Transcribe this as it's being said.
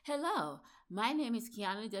Hello, my name is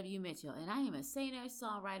Kiana W. Mitchell, and I am a singer,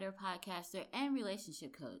 songwriter, podcaster, and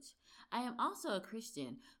relationship coach. I am also a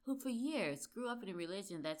Christian who, for years, grew up in a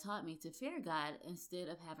religion that taught me to fear God instead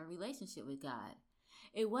of have a relationship with God.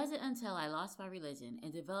 It wasn't until I lost my religion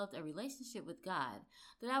and developed a relationship with God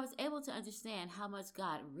that I was able to understand how much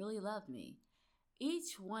God really loved me.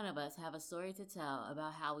 Each one of us have a story to tell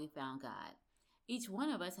about how we found God. Each one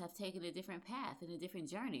of us have taken a different path and a different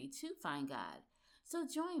journey to find God. So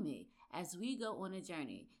join me as we go on a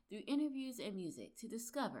journey through interviews and music to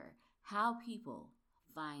discover how people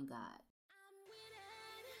find God. I'm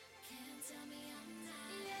winning. Can't tell me I'm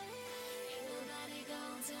not. Yeah. Ain't nobody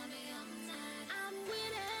gonna tell me I'm not. I'm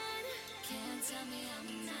winning. Can't tell me I'm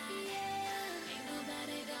not. Yeah. Ain't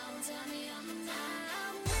nobody gonna tell me I'm not.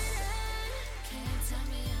 I'm winning. Can't tell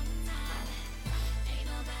me I'm not. Ain't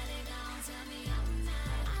nobody gonna tell me I'm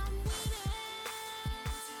not. I'm winning.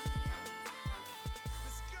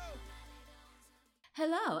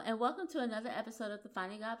 Hello, and welcome to another episode of the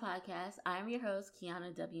Finding God Podcast. I am your host,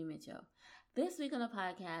 Kiana W. Mitchell. This week on the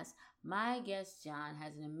podcast, my guest John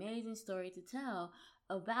has an amazing story to tell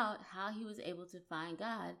about how he was able to find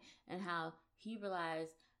God and how he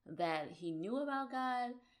realized that he knew about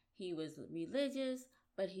God, he was religious,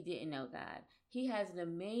 but he didn't know God. He has an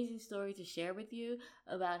amazing story to share with you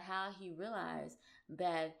about how he realized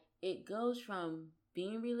that it goes from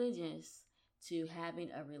being religious to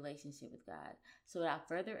having a relationship with God. So without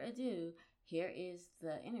further ado, here is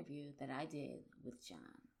the interview that I did with John.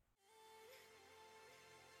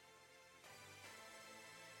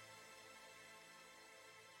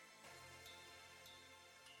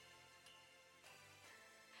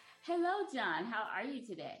 Hello, John. How are you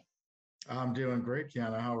today? I'm doing great,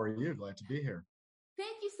 Kiana. How are you? Glad to be here.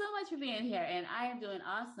 Thank you so much for being here, and I am doing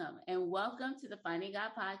awesome. And welcome to the Finding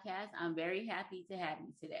God podcast. I'm very happy to have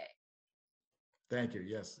you today. Thank you.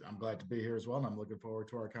 Yes, I'm glad to be here as well, and I'm looking forward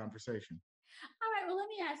to our conversation. All right, well, let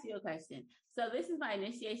me ask you a question. So, this is my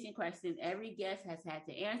initiation question. Every guest has had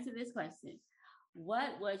to answer this question.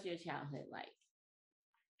 What was your childhood like?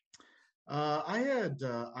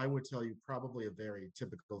 I would tell you, probably a very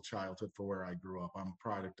typical childhood for where I grew up. I'm a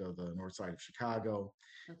product of the north side of Chicago,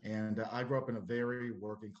 Okay. and I grew up in a very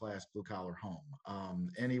working class, blue collar home.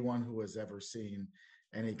 Anyone who has ever seen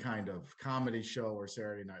any kind of comedy show or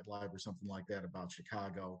Saturday Night Live or something like that about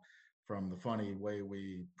Chicago, from the funny way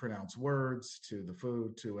we pronounce words to the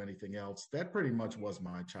food to anything else, that pretty much was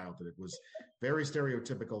my childhood. It was very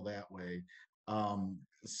stereotypical that way.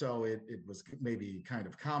 So it was maybe kind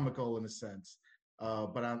of comical in a sense.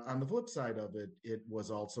 But on the flip side of it, it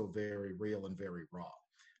was also very real and very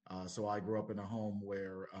raw. So I grew up in a home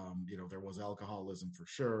where, there was alcoholism for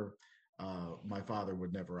sure. My father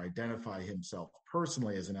would never identify himself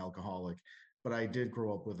personally as an alcoholic, but I did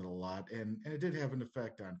grow up with it a lot. And it did have an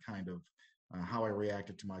effect on kind of how I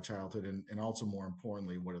reacted to my childhood and also more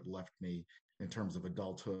importantly, what it left me in terms of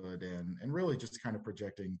adulthood and really just kind of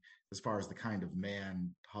projecting as far as the kind of man,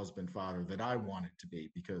 husband, father that I wanted to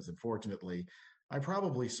be. Because unfortunately, I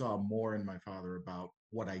probably saw more in my father about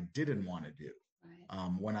what I didn't want to do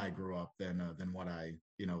Right. when I grew up than what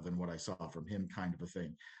I saw from him, kind of a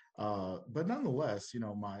thing. But nonetheless,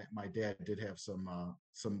 my dad did have some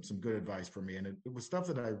good advice for me, and it was stuff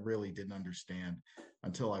that I really didn't understand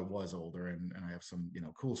until I was older, and I have some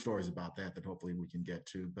cool stories about that hopefully we can get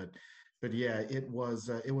to. But yeah, it was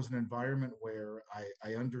an environment where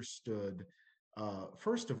I understood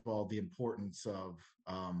first of all the importance of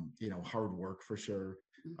hard work for sure,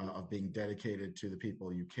 Mm-hmm. of being dedicated to the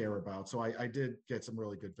people you care about. So I did get some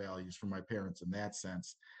really good values from my parents in that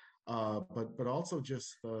sense. But also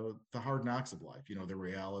just the hard knocks of life, the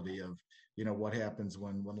reality of what happens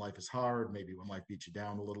when life is hard, maybe when life beats you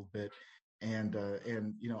down a little bit, and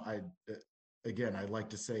I again I'd like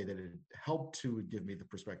to say that it helped to give me the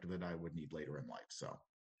perspective that I would need later in life. So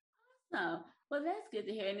Oh, well, that's good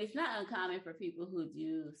to hear. And it's not uncommon for people who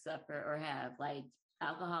do suffer or have like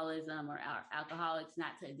alcoholism or alcoholics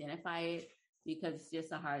not to identify it because it's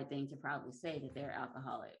just a hard thing to probably say that they're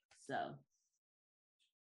alcoholic. So,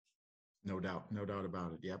 no doubt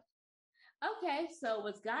about it. Yep. okay. So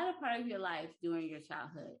was God a part of your life during your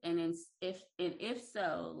childhood? And if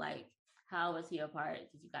so, like, how was he a part?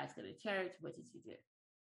 Did you guys go to church? What did you do?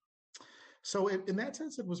 So in that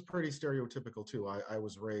sense, it was pretty stereotypical too. I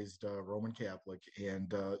was raised Roman Catholic,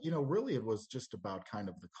 and really it was just about kind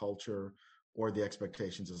of the culture or the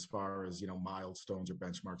expectations as far as milestones or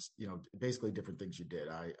benchmarks. Basically different things you did.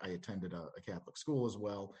 I attended a Catholic school as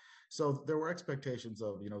well, so there were expectations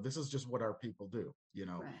of this is just what our people do.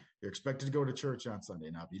 Right. You're expected to go to church on Sunday.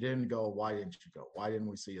 Now, if you didn't go, why didn't you go? Why didn't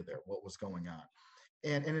we see you there? What was going on?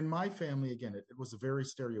 And in my family, again, it was a very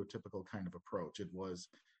stereotypical kind of approach. It was,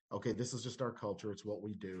 okay, this is just our culture. It's what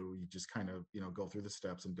we do. You just kind of, go through the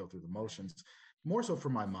steps and go through the motions. More so for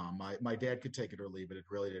my mom. My dad could take it or leave it. It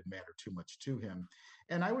really didn't matter too much to him.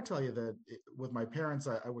 And I would tell you that with my parents,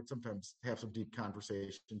 I would sometimes have some deep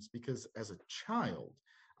conversations because as a child,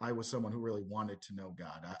 I was someone who really wanted to know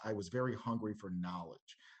God. I was very hungry for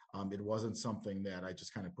knowledge. It wasn't something that I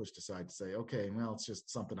just kind of pushed aside to say, okay, well, it's just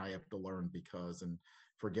something I have to learn because, and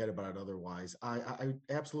forget about it otherwise. I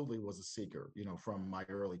absolutely was a seeker, from my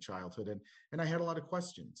early childhood, and I had a lot of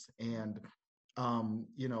questions. And in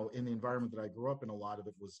the environment that I grew up in, a lot of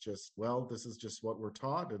it was just, well, this is just what we're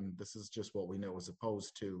taught, and this is just what we know, as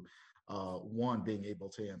opposed to one being able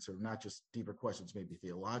to answer not just deeper questions, maybe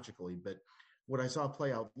theologically, but what I saw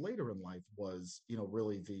play out later in life was,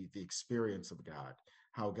 really the experience of God,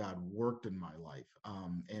 how God worked in my life,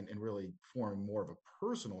 and really forming more of a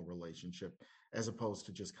personal relationship as opposed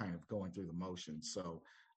to just kind of going through the motions. So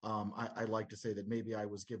I like to say that maybe I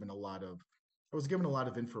was given a lot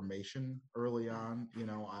of information early on.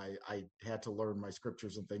 I had to learn my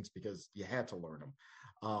scriptures and things because you had to learn them.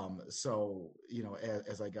 So,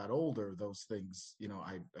 as I got older, those things,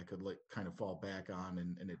 I could kind of fall back on,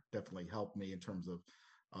 and it definitely helped me in terms of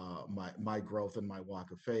my growth and my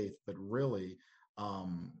walk of faith. But really,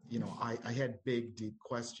 I had big, deep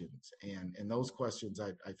questions, and those questions,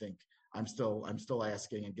 I think I'm still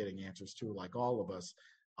asking and getting answers to, like all of us.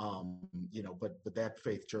 But that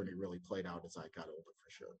faith journey really played out as I got older,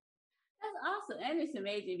 for sure. That's awesome. And it's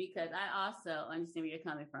amazing because I also understand where you're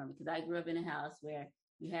coming from, because I grew up in a house where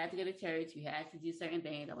you had to go to church, you had to do certain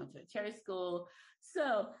things. I went to a church school.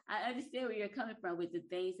 So I understand where you're coming from with the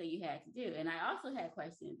things that you had to do. And I also had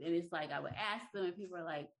questions. And it's like I would ask them, and people are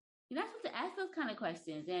like, you're not supposed to ask those kind of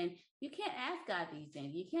questions. And you can't ask God these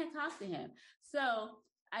things. You can't talk to him. So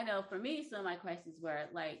I know for me, some of my questions were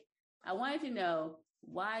like, I wanted to know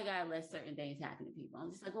why God lets certain things happen to people.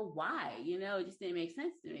 I'm just like, well, why? It just didn't make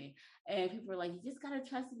sense to me. And people are like, you just gotta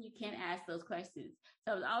trust him. You can't ask those questions.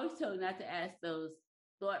 So I was always told not to ask those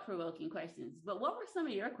thought-provoking questions. But what were some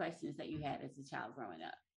of your questions that you had as a child growing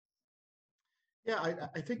up? Yeah,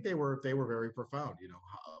 I think they were very profound.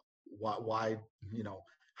 Why,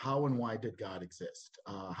 how and why did God exist?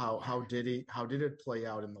 How did it play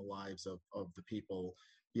out in the lives of the people,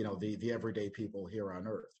 the everyday people here on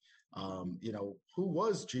earth? Who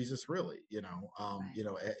was Jesus really?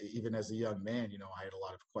 Even as a young man, I had a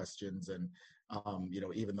lot of questions, and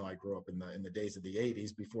even though I grew up in the days of the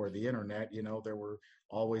 '80s before the internet, there were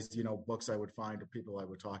always, books I would find or people I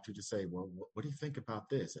would talk to say, well, what do you think about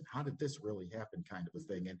this? And how did this really happen, kind of a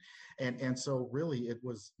thing. And so really it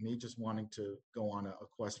was me just wanting to go on a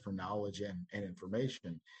quest for knowledge and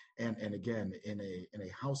information. And again, in a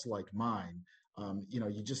house like mine,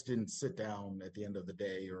 you just didn't sit down at the end of the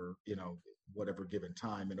day or, whatever given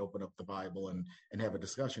time and open up the Bible and have a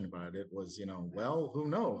discussion about it. It was, well, who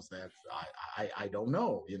knows? I don't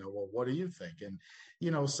know, well, what do you think? And,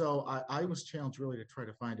 so I was challenged really to try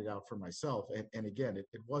to find it out for myself. And again,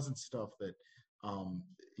 it wasn't stuff that,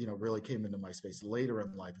 really came into my space later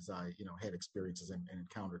in life as I, had experiences and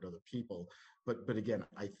encountered other people. But again,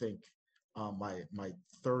 I think my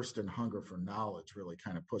thirst and hunger for knowledge really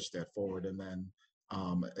kind of pushed that forward. And then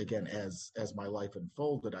again, as my life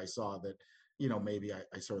unfolded, I saw that maybe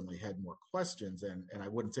I certainly had more questions, and I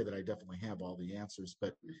wouldn't say that I definitely have all the answers,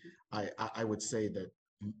 but I would say that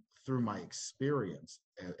through my experience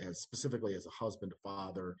as specifically as a husband, a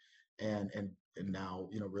father, and now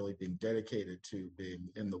really being dedicated to being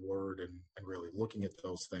in the Word and really looking at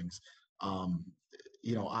those things. Um,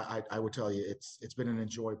 I would tell you it's been an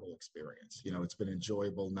enjoyable experience. It's been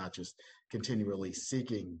enjoyable not just continually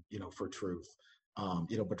seeking, for truth,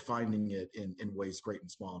 but finding it in ways great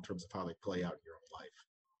and small in terms of how they play out in your own life.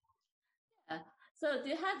 Yeah. So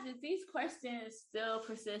did these questions still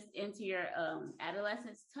persist into your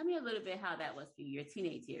adolescence? Tell me a little bit how that was for you, your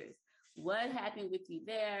teenage years. What happened with you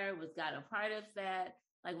there? Was God a part of that?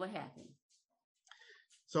 Like, what happened?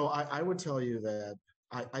 So I would tell you that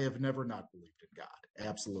I have never not believed in God.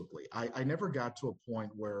 Absolutely. I never got to a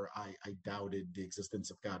point where I doubted the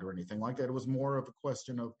existence of God or anything like that. It was more of a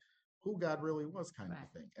question of who God really was, kind of Right.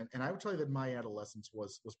 a thing. And I would tell you that my adolescence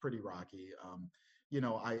was pretty rocky.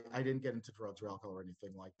 I didn't get into drugs or alcohol or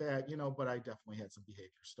anything like that, but I definitely had some behavior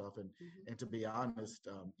stuff. And Mm-hmm. and to be honest,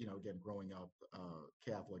 again, growing up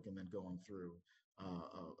Catholic and then going through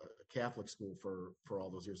a Catholic school for all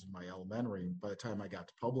those years in my elementary. By the time I got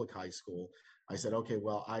to public high school, I said, okay,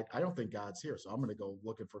 well, I don't think God's here, so I'm going to go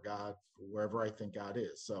looking for God wherever I think God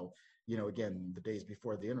is. So, again, the days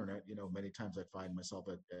before the internet, many times I'd find myself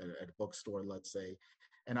at a bookstore, let's say,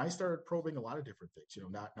 And I started probing a lot of different things,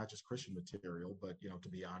 not just Christian material, but, to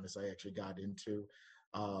be honest, I actually got into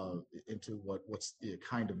what's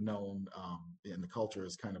kind of known in the culture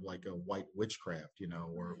as kind of like a white witchcraft,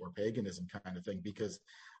 or paganism kind of thing, because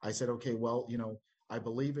I said, okay, well, I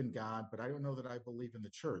believe in God, but I don't know that I believe in the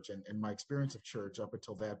church. And my experience of church up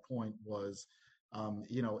until that point was,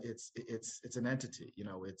 it's an entity,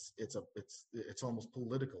 it's almost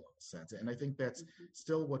political in a sense. And I think that's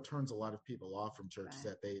still what turns a lot of people off from church, is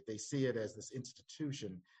that they see it as this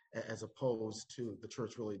institution, as opposed to the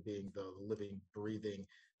church really being the living, breathing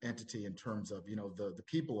entity in terms of, the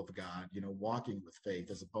people of God, walking with faith,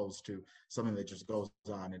 as opposed to something that just goes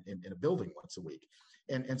on in a building once a week.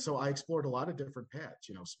 And so I explored a lot of different paths,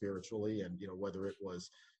 spiritually, and, whether it was,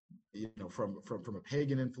 from a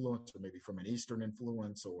pagan influence, or maybe from an Eastern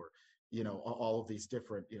influence, or, all of these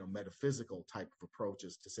different, metaphysical type of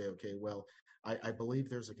approaches to say, okay, well, I believe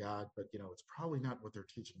there's a God, but, it's probably not what they're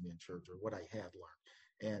teaching me in church, or what I had learned.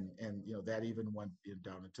 And that even went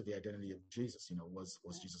down into the identity of Jesus.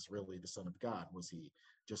 Was Jesus really the Son of God? Was he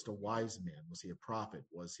just a wise man? Was he a prophet?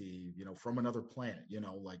 Was he, from another planet?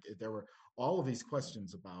 Like, there were all of these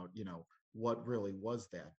questions about, what really was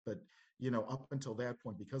that. But, up until that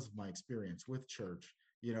point, because of my experience with church,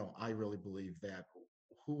 I really believe that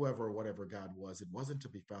whoever, whatever God was, it wasn't to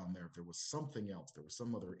be found there. There was something else. There was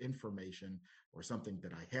some other information or something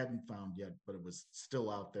that I hadn't found yet, but it was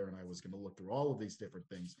still out there. And I was going to look through all of these different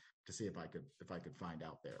things to see if I could find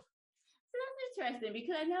out there. So that's interesting,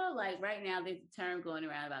 because I know, like, right now there's a term going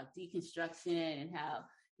around about deconstruction, and how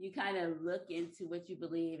you kind of look into what you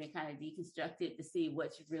believe and kind of deconstruct it to see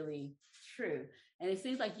what's really true. And it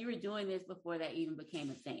seems like you were doing this before that even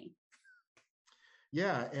became a thing.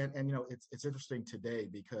 Yeah, and it's interesting today,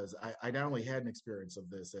 because I not only had an experience of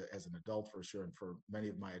this as an adult, for sure, and for many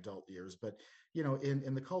of my adult years, but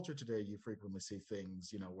in the culture today, you frequently see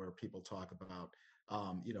things where people talk about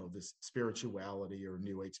this spirituality, or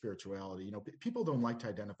New Age spirituality. People don't like to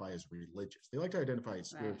identify as religious; they like to identify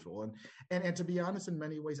as spiritual. Right. And to be honest, in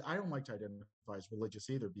many ways, I don't like to identify as religious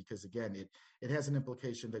either, because again, it has an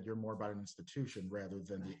implication that you're more about an institution rather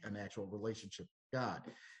than an actual relationship with God.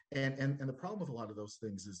 And the problem with a lot of those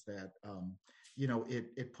things is that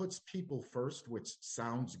it puts people first, which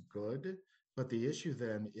sounds good, but the issue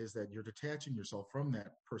then is that you're detaching yourself from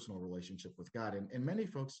that personal relationship with God. And many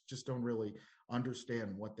folks just don't really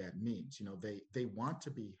understand what that means. They want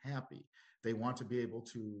to be happy. They want to be able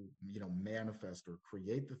to, manifest or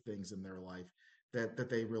create the things in their life that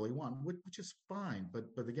they really want, which is fine.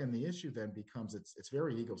 But again, the issue then becomes, it's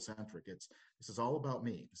very egocentric. This is all about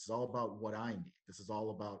me. This is all about what I need. This is all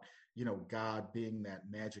about, God being that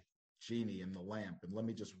magic genie in the lamp, and let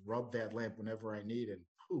me just rub that lamp whenever I need, and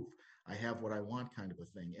poof, I have what I want, kind of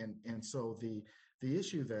a thing. And so the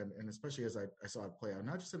issue then, and especially as I saw it play out,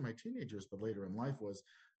 not just in my teenagers, but later in life, was,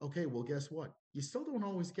 okay, well, guess what? You still don't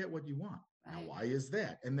always get what you want. Right. Now, why is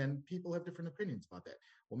that? And then people have different opinions about that.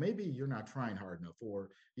 Well, maybe you're not trying hard enough, or,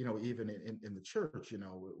 even in the church,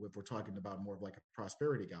 if we're talking about more of like a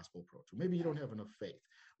prosperity gospel approach, or maybe you don't have enough faith.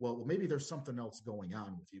 Well, maybe there's something else going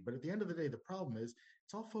on with you. But at the end of the day, the problem is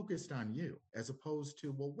it's all focused on you, as opposed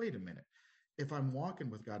to, well, wait a minute. If I'm walking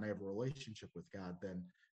with God and I have a relationship with God, then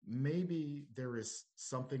maybe there is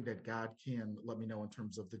something that God can let me know in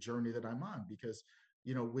terms of the journey that I'm on, because,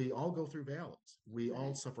 we all go through valleys. We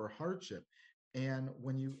all suffer hardship. And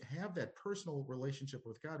when you have that personal relationship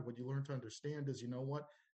with God, what you learn to understand is, what?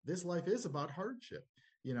 This life is about hardship.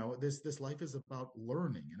 This life is about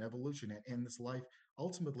learning and evolution. And this life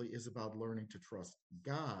ultimately is about learning to trust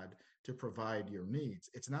God to provide your needs.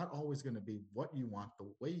 It's not always going to be what you want,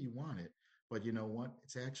 the way you want it. But you know what?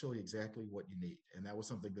 It's actually exactly what you need. And that was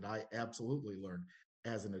something that I absolutely learned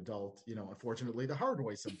as an adult, unfortunately the hard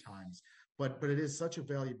way sometimes. But it is such a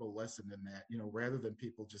valuable lesson in that, rather than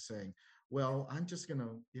people just saying, well, I'm just going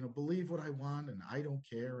to, believe what I want, and I don't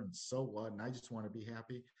care, and so what, and I just want to be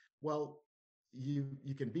happy. Well, you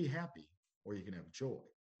can be happy, or you can have joy.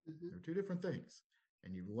 Mm-hmm. They're two different things.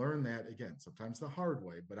 And you learn that, again, sometimes the hard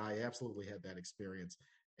way, but I absolutely had that experience.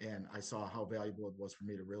 And I saw how valuable it was for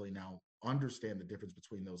me to really now understand the difference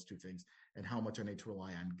between those two things, and how much I need to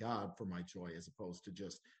rely on God for my joy, as opposed to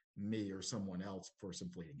just me or someone else for some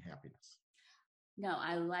fleeting happiness. No,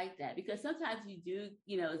 I like that, because sometimes you do,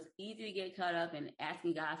 it's easy to get caught up in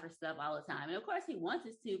asking God for stuff all the time. And of course he wants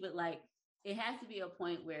us to, but like, it has to be a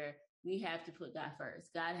point where we have to put God first.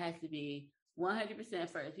 God has to be 100%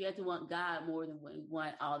 first. We have to want God more than we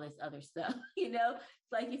want all this other stuff.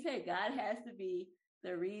 Like you said, God has to be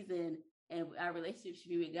the reason and our relationship should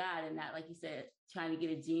be with God and not, like you said, trying to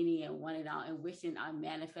get a genie and wanting all and wishing on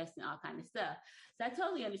manifesting all kind of stuff. So I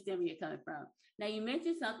totally understand where you're coming from. Now, you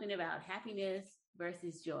mentioned something about happiness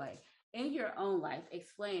versus joy in your own life.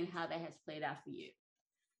 Explain how that has played out for you.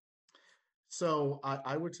 So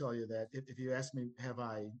I would tell you that if you ask me, have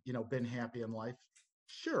I, been happy in life?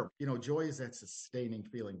 Sure. Joy is that sustaining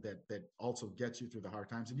feeling that also gets you through the hard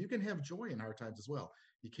times. And you can have joy in hard times as well.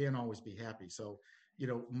 You can't always be happy. So,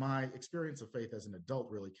 my experience of faith as an adult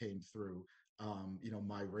really came through,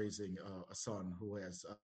 my raising a son who has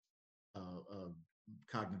a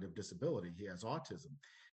cognitive disability. He has autism.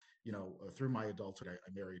 Through my adulthood,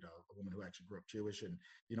 I married a woman who actually grew up Jewish and,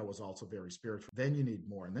 was also very spiritual. Then you need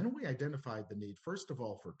more. And then we identified the need, first of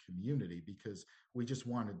all, for community because we just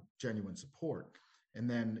wanted genuine support. And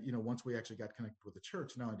then, once we actually got connected with the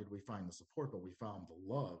church, not only did we find the support, but we found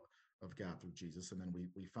the love of God through Jesus. And then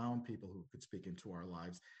we found people who could speak into our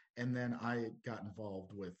lives. And then I got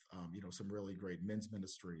involved with, some really great men's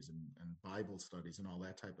ministries and Bible studies and all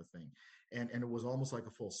that type of thing. And it was almost like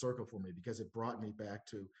a full circle for me because it brought me back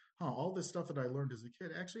to, all this stuff that I learned as a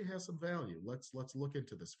kid actually has some value. Let's look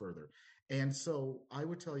into this further. And so I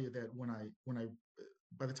would tell you that when I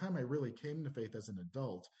by the time I really came to faith as an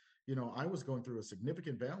adult, I was going through a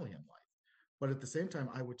significant valley in life. But at the same time,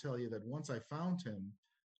 I would tell you that once I found him,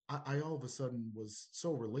 I all of a sudden was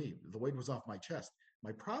so relieved. The weight was off my chest.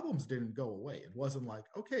 My problems didn't go away. It wasn't like,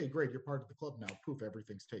 okay, great, you're part of the club now. Poof,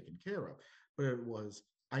 everything's taken care of. But it was,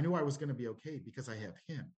 I knew I was going to be okay because I have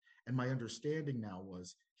him. And my understanding now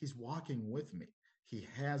was he's walking with me. He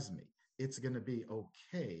has me. It's going to be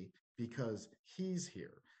okay because he's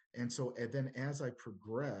here. And then as I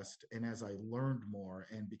progressed and as I learned more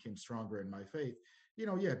and became stronger in my faith,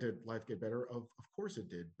 did life get better? Of course it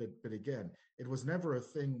did. But again, it was never a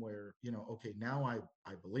thing where, okay, now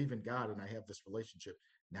I believe in God and I have this relationship.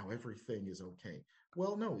 Now everything is okay.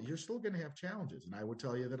 Well, no, you're still going to have challenges. And I would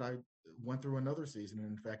tell you that I went through another season. And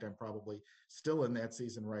in fact, I'm probably still in that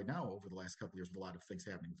season right now over the last couple of years with a lot of things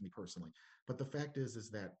happening with me personally. But the fact is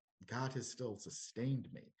that God has still sustained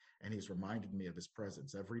me and he's reminded me of his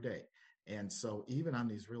presence every day. And so even on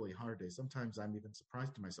these really hard days, sometimes I'm even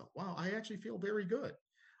surprised to myself, wow, I actually feel very good.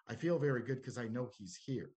 I feel very good because I know he's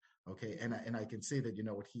here. Okay. And I can see that,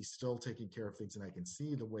 he's still taking care of things and I can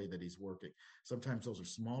see the way that he's working. Sometimes those are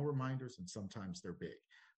small reminders and sometimes they're big.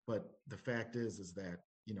 But the fact is that,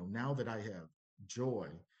 now that I have joy,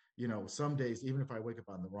 some days, even if I wake up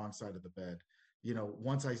on the wrong side of the bed,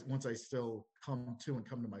 once I still come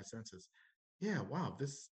to my senses, yeah, wow,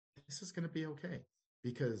 this is going to be okay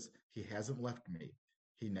because he hasn't left me.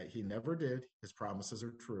 He never did. His promises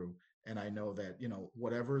are true. And I know that,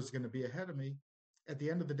 whatever is going to be ahead of me, at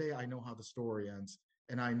the end of the day, I know how the story ends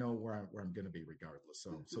and I know where I'm going to be regardless.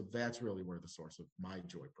 So that's really where the source of my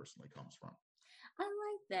joy personally comes from. I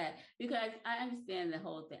like that because I understand the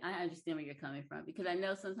whole thing. I understand where you're coming from because I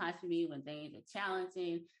know sometimes for me when things are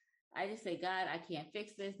challenging, I just say, God, I can't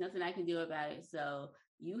fix this. Nothing I can do about it. So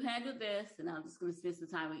you handle this and I'm just going to spend some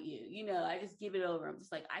time with you. I just give it over. I'm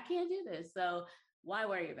just like, I can't do this. So why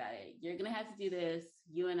worry about it? You're going to have to do this.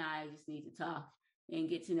 You and I just need to talk and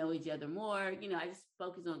get to know each other more. I just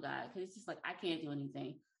focus on God because it's just like, I can't do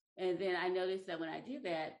anything. And then I noticed that when I do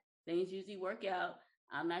that, things usually work out.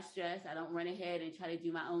 I'm not stressed. I don't run ahead and try to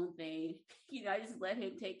do my own thing. I just let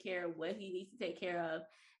him take care of what he needs to take care of.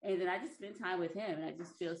 And then I just spend time with him and I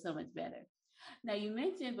just feel so much better. Now, you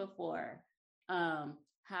mentioned before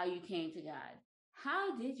how you came to God.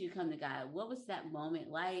 How did you come to God? What was that moment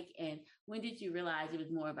like? And when did you realize it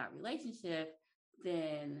was more about relationship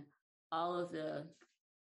than all of the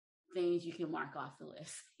things you can mark off the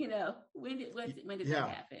list? When did that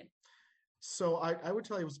happen? So I would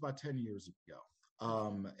tell you it was about 10 years ago.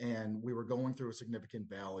 And we were going through a significant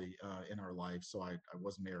valley in our life. So I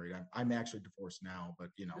was married. I'm actually divorced now, but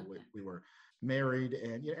we were married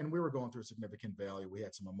and we were going through a significant valley. We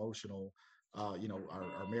had some emotional,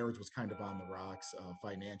 our marriage was kind of on the rocks.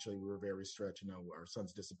 Financially, we were very stretched. Our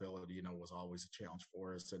son's disability, was always a challenge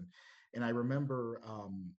for us. And I remember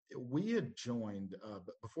we had joined,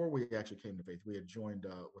 before we actually came to faith, we had joined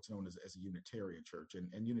what's known as a Unitarian church.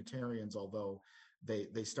 And Unitarians, although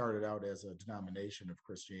they started out as a denomination of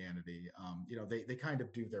Christianity, they kind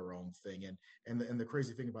of do their own thing. And the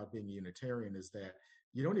crazy thing about being a Unitarian is that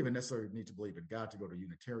you don't even necessarily need to believe in God to go to a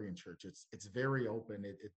Unitarian church. It's very open.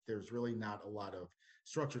 There's really not a lot of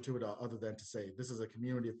structure to it other than to say this is a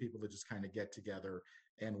community of people that just kind of get together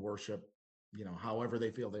and worship, however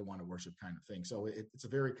they feel they want to worship kind of thing. So it's a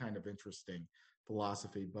very kind of interesting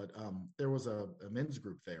philosophy. But there was a men's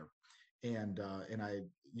group there, and I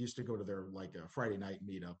used to go to their like Friday night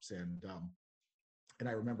meetups, And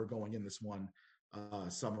I remember going in this one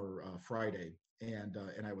summer Friday, and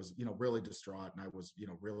I was, really distraught, and I was,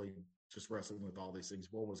 really just wrestling with all these things.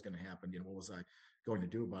 What was going to happen? What was I going to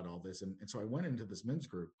do about all this? And so I went into this men's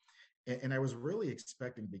group, and I was really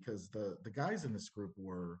expecting, because the guys in this group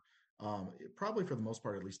were probably for the most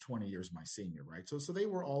part at least 20 years my senior, right? So they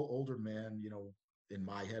were all older men, in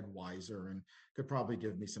my head wiser, and could probably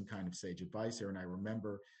give me some kind of sage advice here. And I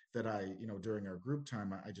remember that during our group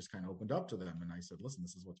time, I just kind of opened up to them, and I said, listen,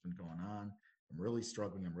 this is what's been going on. I'm really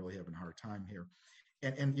struggling. I'm really having a hard time here.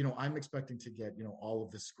 And I'm expecting to get, all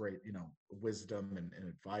of this great, wisdom and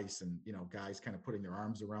advice, and, guys kind of putting their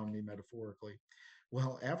arms around me metaphorically.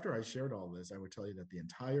 Well, after I shared all this, I would tell you that the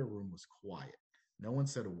entire room was quiet. No one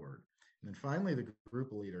said a word. And then finally the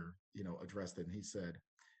group leader, addressed it, and he said,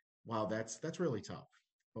 wow, that's really tough.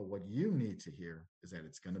 But what you need to hear is that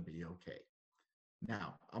it's going to be okay.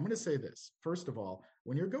 Now, I'm going to say this. First of all,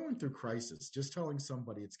 when you're going through crisis, just telling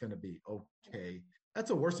somebody it's going to be okay, that's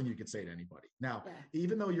the worst thing you could say to anybody. Now,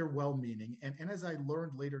 even though you're well-meaning, and as I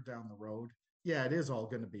learned later down the road, yeah, it is all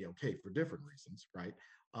going to be okay for different reasons, right?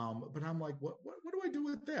 But I'm like, what do I do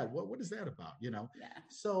with that? What is that about? Yeah.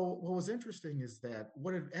 So what was interesting is that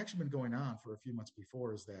what had actually been going on for a few months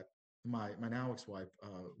before is that my now ex-wife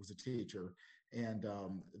was a teacher, and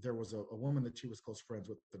there was a woman that she was close friends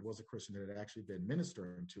with that was a Christian, that had actually been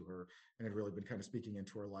ministering to her and had really been kind of speaking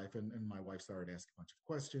into her life. And my wife started asking a bunch of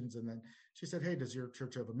questions, and then she said, hey, does your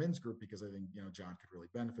church have a men's group? Because I think, John could really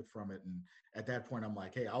benefit from it. And at that point, I'm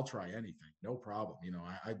like, hey, I'll try anything, no problem.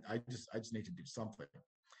 I just need to do something.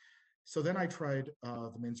 So then I tried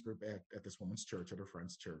the men's group at this woman's church, at her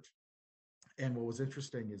friend's church. And what was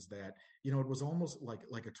interesting is that, it was almost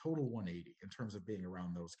like a total 180 in terms of being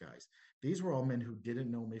around those guys. These were all men who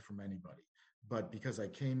didn't know me from anybody. But because I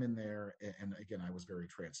came in there, and again, I was very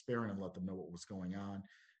transparent and let them know what was going on,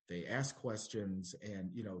 they asked questions,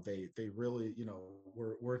 and, they really,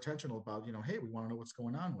 were intentional about, hey, we want to know what's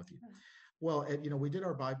going on with you. Well, we did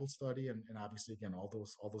our Bible study, and obviously, again, all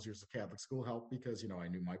those years of Catholic school helped, because, I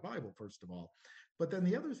knew my Bible, first of all. But then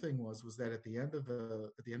the other thing was that at the end of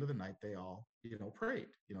the night, they all, prayed.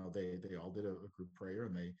 They all did a group prayer,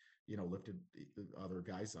 and they, lifted the other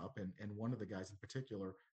guys up, and one of the guys in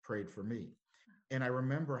particular prayed for me. And I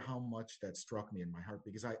remember how much that struck me in my heart,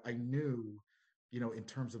 because I knew, in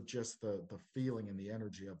terms of just the feeling and the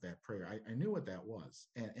energy of that prayer, I knew what that was,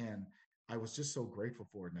 and I was just so grateful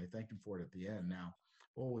for it, and I thanked him for it at the end. Now,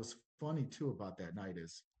 what was funny too about that night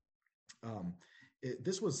is,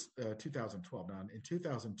 this was 2012. Now, in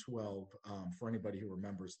 2012, for anybody who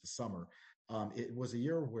remembers the summer, it was a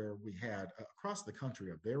year where we had across the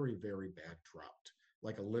country a very, very bad drought,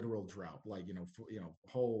 like a literal drought. Like,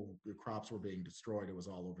 whole crops were being destroyed. It was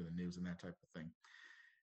all over the news and that type of thing.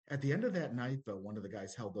 At the end of that night, though, one of the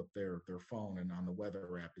guys held up their phone, and on the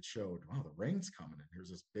weather app, it showed, wow, the rain's coming, and here's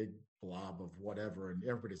this big blob of whatever, and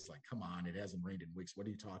everybody's like, come on, it hasn't rained in weeks. What are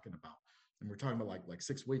you talking about? And we're talking about like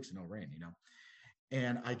 6 weeks, no rain,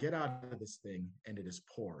 And I get out of this thing, and it is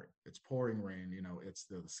pouring. It's pouring rain, it's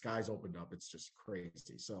the sky's opened up. It's just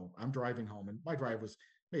crazy. So I'm driving home, and my drive was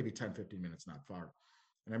maybe 10, 15 minutes, not far.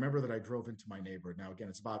 And I remember that I drove into my neighborhood. Now, again,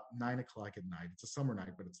 it's about 9 o'clock at night. It's a summer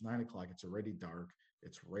night, but it's 9 o'clock. It's already dark.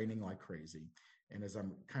 It's raining like crazy. And as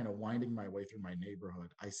I'm kind of winding my way through my neighborhood,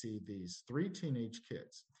 I see these three teenage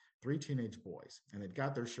boys, and they've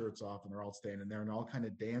got their shirts off, and they're all standing there and all kind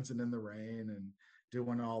of dancing in the rain and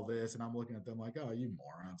doing all this. And I'm looking at them like, oh, you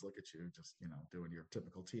morons, look at you, just, doing your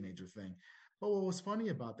typical teenager thing. But what was funny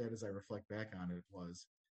about that, as I reflect back on it, was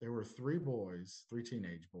there were three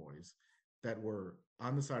teenage boys that were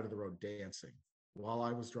on the side of the road dancing while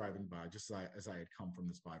I was driving by, just as I had come from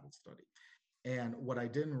this Bible study. And what I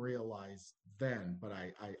didn't realize then, but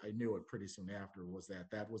I knew it pretty soon after, was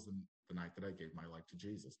that was the night that I gave my life to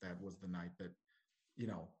Jesus. That was the night that,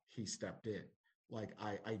 he stepped in. Like,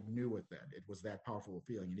 I knew it then. It was that powerful a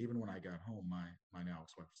feeling. And even when I got home, my now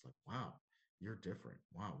ex-wife was like, wow, you're different.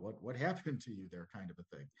 Wow, what happened to you there, kind of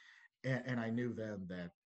a thing. And I knew then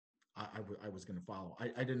that I was going to follow.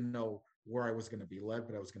 I didn't know where I was going to be led,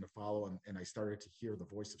 but I was going to follow. And I started to hear the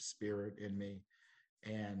voice of spirit in me.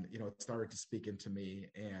 And, it started to speak into me.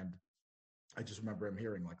 And I just remember him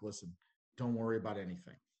hearing, like, listen, don't worry about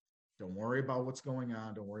anything. Don't worry about what's going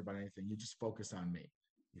on. Don't worry about anything. You just focus on me.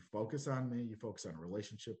 You focus on me. You focus on a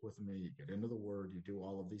relationship with me. You get into the word. You do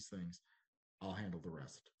all of these things. I'll handle the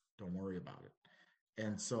rest. Don't worry about it.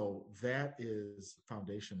 And so that is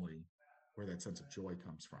foundationally where that sense of joy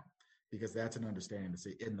comes from, because that's an understanding to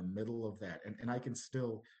say in the middle of that. And I can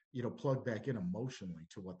still, plug back in emotionally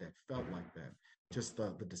to what that felt like then. Just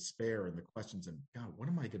the despair and the questions, and God, what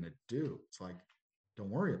am I going to do? It's like, don't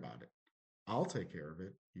worry about it. I'll take care of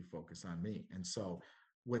it. You focus on me. And so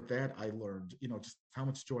with that, I learned, just how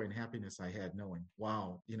much joy and happiness I had knowing,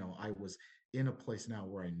 wow, I was in a place now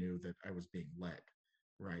where I knew that I was being led.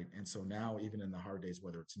 Right. And so now, even in the hard days,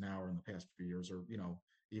 whether it's now or in the past few years, or,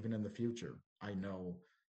 even in the future, I know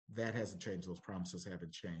that hasn't changed. Those promises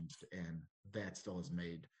haven't changed. And that still has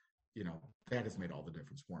made, that has made all the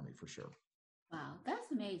difference for me for sure. Wow,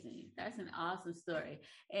 that's amazing. That's an awesome story.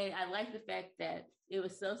 And I like the fact that it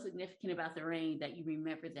was so significant about the rain that you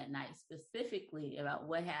remembered that night, specifically about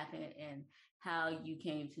what happened and how you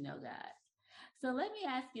came to know God. So let me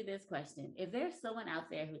ask you this question. If there's someone out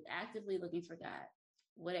there who's actively looking for God,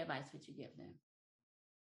 what advice would you give them?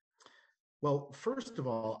 Well, first of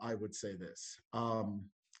all, I would say this.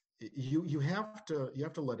 You have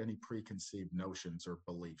to let any preconceived notions or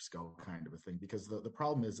beliefs go, kind of a thing, because the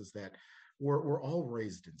problem is that we're all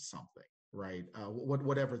raised in something, right?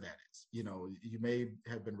 Whatever that is. You may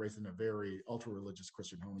have been raised in a very ultra religious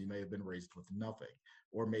Christian home. You may have been raised with nothing,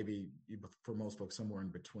 or maybe for most folks somewhere in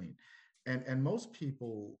between. And most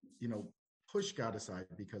people, push God aside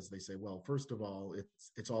because they say, well, first of all,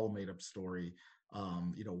 it's all a made up story.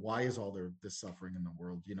 Why is all this suffering in the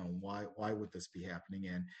world? Why would this be happening?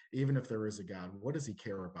 And even if there is a God, what does he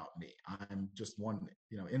care about me? I'm just one,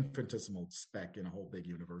 infinitesimal speck in a whole big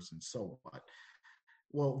universe. And so what?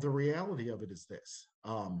 Well, the reality of it is this.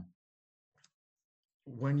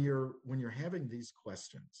 When you're having these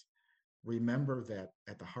questions, remember that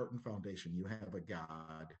at the heart and foundation, you have a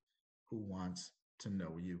God who wants to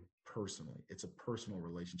know you personally. It's a personal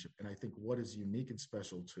relationship. And I think what is unique and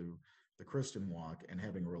special to the Christian walk and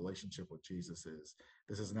having a relationship with Jesus is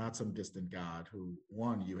this is not some distant God who,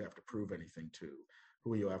 one, you have to prove anything to,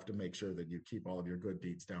 who you have to make sure that you keep all of your good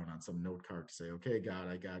deeds down on some note card to say, okay, God,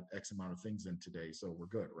 I got X amount of things in today, so we're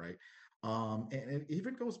good, right? And it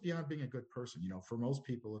even goes beyond being a good person. For most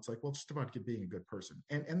people, it's like, well, just about being a good person,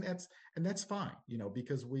 and that's fine,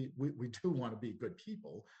 because we do want to be good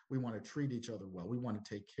people. We want to treat each other well. We want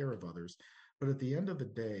to take care of others. But at the end of the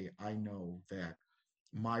day, I know that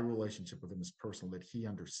my relationship with him is personal. That he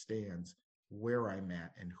understands where I'm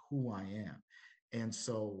at and who I am. And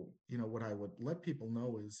so, what I would let people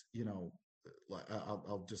know is,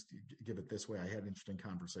 I'll just give it this way. I had an interesting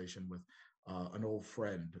conversation with an old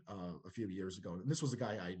friend a few years ago. And this was a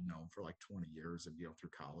guy I'd known for like 20 years and, through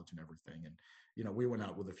college and everything. And, we went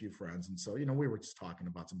out with a few friends. And so, we were just talking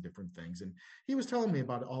about some different things. And he was telling me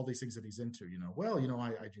about all these things that he's into, well,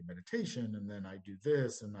 I do meditation, and then I do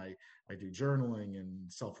this, and I do journaling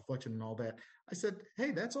and self-reflection and all that. I said,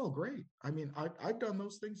 hey, that's all great. I mean, I've done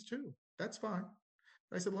those things too. That's fine.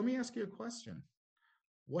 I said, let me ask you a question.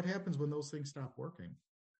 What happens when those things stop working?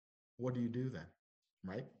 What do you do then?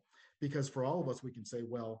 Right? Because for all of us, we can say,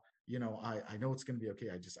 well, I know it's going to be okay.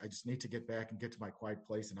 I just need to get back and get to my quiet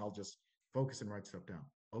place, and I'll just focus and write stuff down.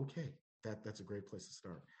 Okay, that's a great place to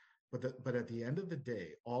start. But at the end of the day,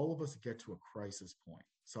 all of us get to a crisis point,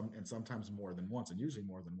 sometimes more than once, and usually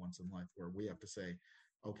more than once in life, where we have to say,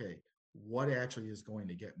 okay, what actually is going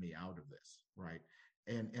to get me out of this, right?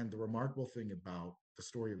 And the remarkable thing about the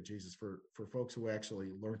story of Jesus for folks who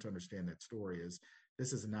actually learn to understand that story is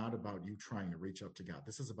this is not about you trying to reach up to God.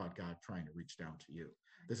 This is about God trying to reach down to you.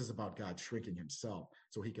 This is about God shrinking himself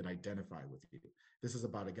so he can identify with you. This is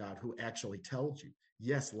about a God who actually tells you,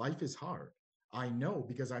 yes, life is hard. I know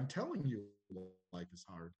because I'm telling you life is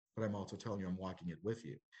hard, but I'm also telling you I'm walking it with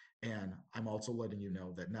you. And I'm also letting you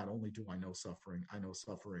know that not only do I know suffering on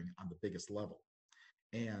the biggest level.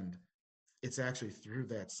 And it's actually through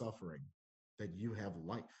that suffering that you have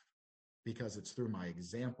life, because it's through my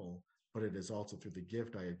example, but it is also through the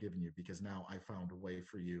gift I have given you, because now I found a way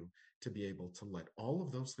for you to be able to let all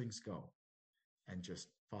of those things go and just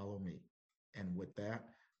follow me. And with that,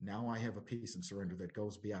 now I have a peace and surrender that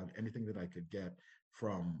goes beyond anything that I could get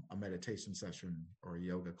from a meditation session or a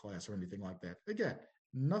yoga class or anything like that. Again,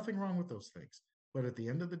 nothing wrong with those things. But at the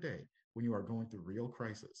end of the day, when you are going through real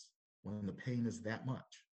crisis, when the pain is that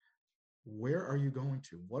much, where are you going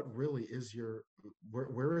to? What really is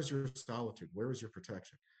where is your solitude? Where is your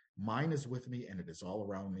protection? Mine is with me, and it is all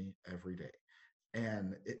around me every day.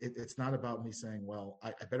 And it's not about me saying, well,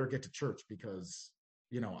 I better get to church because,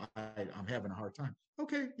 I'm having a hard time.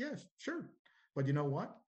 Okay, yes, sure. But you know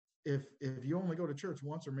what? If you only go to church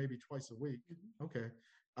once or maybe twice a week, okay,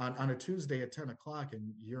 on a Tuesday at 10 o'clock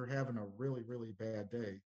and you're having a really, really bad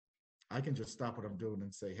day, I can just stop what I'm doing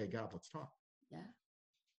and say, hey, God, let's talk. Yeah.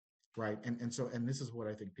 Right. And this is what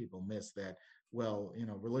I think people miss, that, well,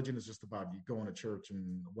 religion is just about you going to church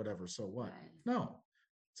and whatever. So what? Right. No,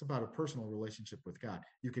 it's about a personal relationship with God.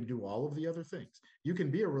 You can do all of the other things. You can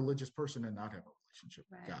be a religious person and not have a relationship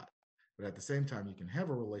with God. But at the same time, you can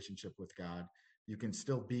have a relationship with God. You can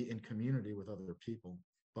still be in community with other people,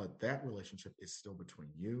 but that relationship is still between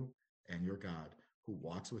you and your God, who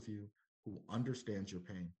walks with you, who understands your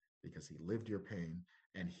pain because he lived your pain,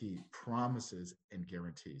 and he promises and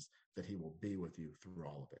guarantees that he will be with you through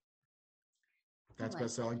all of it. That's like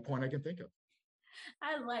best selling point I can think of.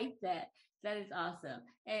 I like that. That is awesome.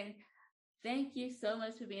 And thank you so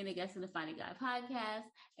much for being a guest on the Finding God podcast.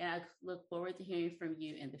 And I look forward to hearing from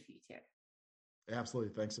you in the future.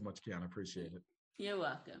 Absolutely. Thanks so much, Kiana. Appreciate it. You're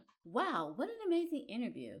welcome. Wow, what an amazing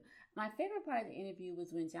interview. My favorite part of the interview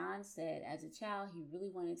was when John said, as a child, he really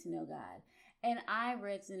wanted to know God. And I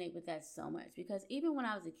resonate with that so much because even when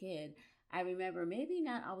I was a kid, I remember maybe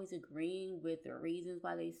not always agreeing with the reasons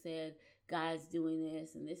why they said God's doing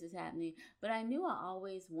this and this is happening, but I knew I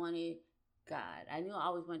always wanted God. I knew I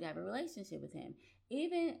always wanted to have a relationship with him.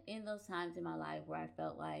 Even in those times in my life where I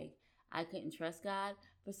felt like I couldn't trust God,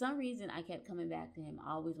 for some reason I kept coming back to him,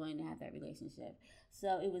 always wanting to have that relationship.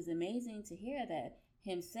 So it was amazing to hear that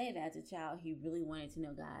him say that as a child, he really wanted to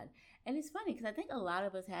know God. And it's funny because I think a lot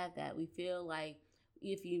of us have that. We feel like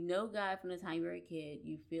if you know God from the time you were a kid,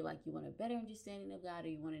 you feel like you want a better understanding of God or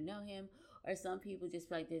you want to know him. Or some people just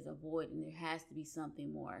feel like there's a void and there has to be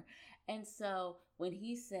something more. And so when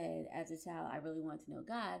he said, as a child, I really want to know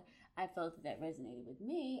God, I felt that resonated with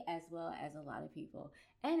me as well as a lot of people.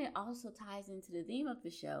 And it also ties into the theme of the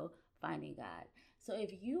show, Finding God. So if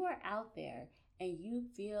you are out there and you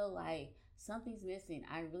feel like something's missing,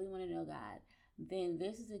 I really want to know God, then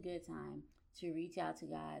this is a good time to reach out to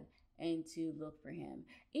God and to look for him.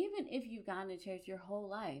 Even if you've gone to church your whole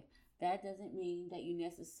life, that doesn't mean that you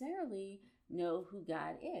necessarily know who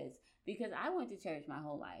God is. Because I went to church my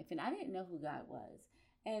whole life and I didn't know who God was.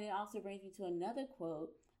 And it also brings me to another quote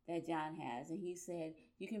that John has. And he said,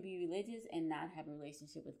 you can be religious and not have a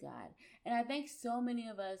relationship with God. And I think so many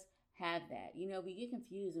of us have that. You know, we get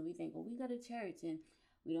confused and we think, well, we go to church and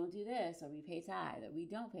we don't do this, or we pay tithe, or we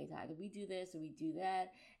don't pay tithe, or we do this, or we do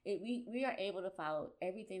that. We are able to follow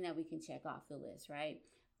everything that we can check off the list, right?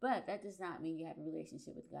 But that does not mean you have a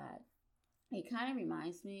relationship with God. It kind of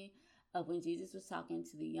reminds me of when Jesus was talking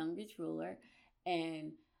to the young rich ruler,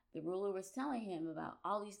 and the ruler was telling him about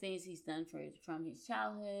all these things he's done from his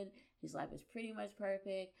childhood. His life was pretty much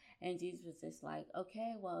perfect. And Jesus was just like,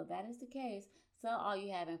 okay, well, if that is the case, sell all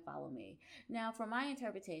you have and follow me. Now, from my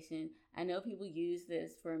interpretation, I know people use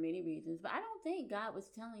this for many reasons, but I don't think God was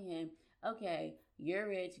telling him, okay, you're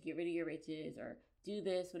rich, get rid of your riches, or do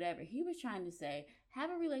this, whatever. He was trying to say, have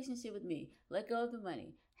a relationship with me. Let go of the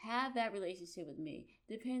money. Have that relationship with me.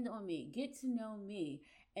 Depend on me. Get to know me.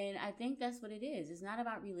 And I think that's what it is. It's not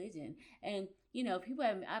about religion. And, you know,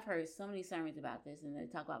 I've heard so many sermons about this and they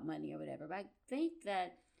talk about money or whatever. But I think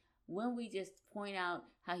that when we just point out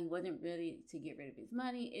how he wasn't ready to get rid of his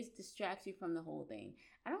money, it distracts you from the whole thing.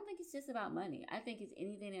 I don't think it's just about money. I think it's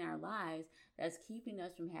anything in our lives that's keeping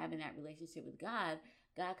us from having that relationship with God.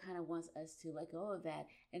 God kind of wants us to let go of that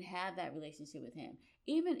and have that relationship with him,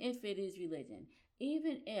 even if it is religion.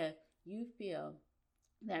 Even if you feel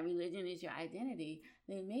that religion is your identity,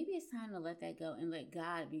 then maybe it's time to let that go and let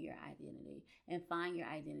God be your identity and find your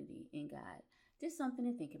identity in God. Just something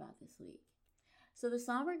to think about this week. So the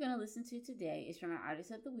song we're going to listen to today is from our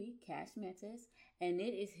Artist of the Week, Cash Mentis, and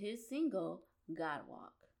it is his single, God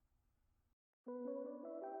Walk.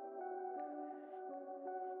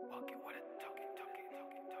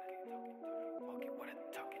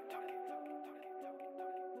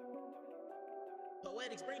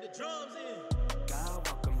 Poetics, bring the drums in. God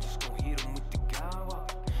walk, I'm just gon' hit him with the God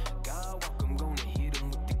walk. God walk, I'm gonna hit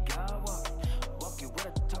him with the God walk. Walk it, what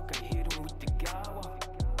I talk, I hit him with the God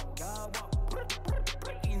walk. God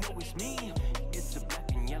walk, you know it's me. It's a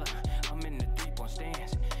black and yellow, I'm in the 3-point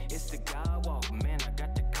stance. It's the God walk, man, I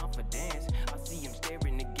got the confidence. I see him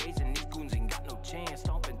staring and gazing, these goons ain't got no chance.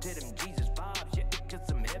 Stomping to them Jesus vibes, yeah, cause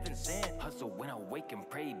I'm heaven sent. Hustle when I wake and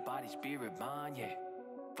pray, body, spirit, mind, yeah.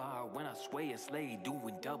 Fire when I sway a slave,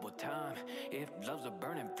 doing double time. If love's a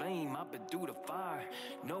burning flame, I've been through the fire.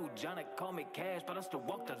 No Johnny call me cash, but I still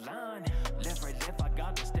walk the line. Left, right, left, I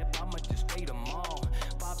got to step, I'ma just stay them all.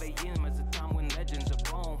 5 a.m. is the time when legends are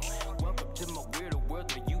born. Welcome to my weirdo world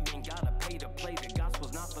where you ain't gotta pay to play. The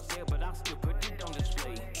gospel's not for sale, but I still put it on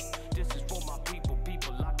display. This is for my people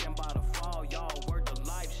locked in by the fall. Y'all word the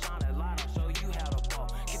life, shine a light, I'll show you how to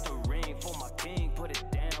ball. Get the ring for my king, put it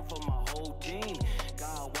down for my whole team.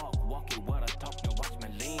 God walk it, what I talk, now watch me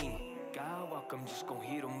lean. God walk, I'm just gon'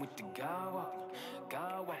 hit him with the God walk.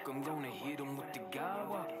 God walk, I'm gonna hit him with the God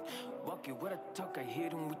walk. Walk it, what I talk, I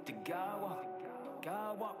hit him with the God walk.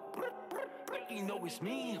 God walk, You know it's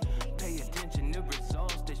me. Pay attention to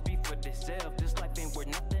results, they speak for themselves. This life ain't worth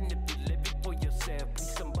nothing if you live it for yourself.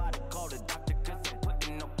 Please somebody call the doctor, cause I'm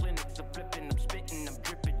putting on clinics. I'm flipping, I'm spitting, I'm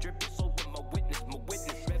dripping, so with my witness.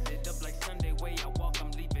 Rev it up like Sunday, way I walk,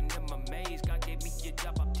 I'm leaving them amazed. God gave me a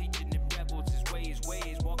job, I'm teaching them rebels his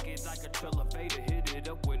ways. Walk it like a elevator, hit it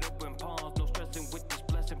up with open palms. No stressing with this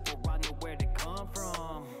blessing, for I know where they come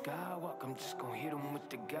from. God walk, I'm just gonna hit him with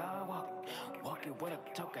the God walk. Walk it with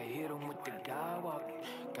a talk, I hit him with the God walk.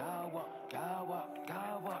 God walk, God walk,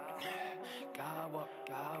 God walk. God walk,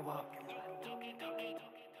 God walk.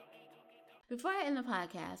 Before I end the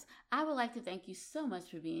podcast, I would like to thank you so much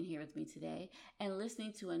for being here with me today and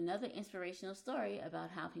listening to another inspirational story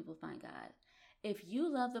about how people find God. If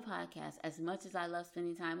you love the podcast as much as I love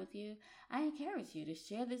spending time with you, I encourage you to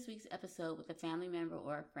share this week's episode with a family member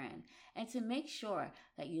or a friend, and to make sure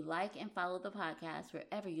that you like and follow the podcast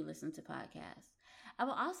wherever you listen to podcasts. I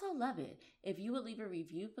would also love it if you would leave a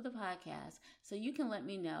review for the podcast so you can let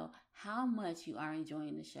me know how much you are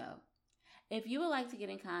enjoying the show. If you would like to get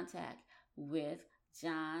in contact with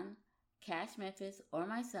John, Cash Memphis, or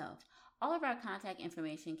myself, all of our contact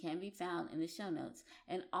information can be found in the show notes,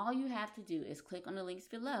 and all you have to do is click on the links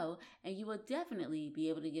below and you will definitely be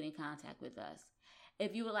able to get in contact with us.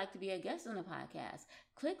 If you would like to be a guest on the podcast,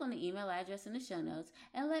 click on the email address in the show notes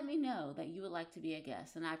and let me know that you would like to be a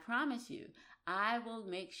guest. And I promise you, I will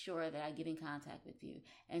make sure that I get in contact with you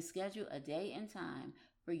and schedule a day and time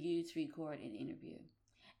for you to record an interview.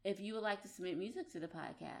 If you would like to submit music to the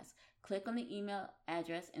podcast, click on the email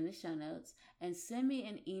address in the show notes and send me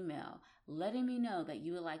an email letting me know that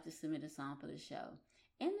you would like to submit a song for the show.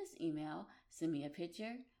 In this email, send me a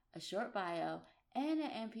picture, a short bio, and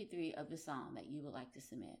an MP3 of the song that you would like to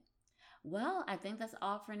submit. Well, I think that's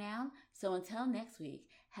all for now. So until next week,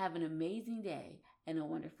 have an amazing day and a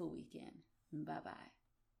wonderful weekend. Bye-bye.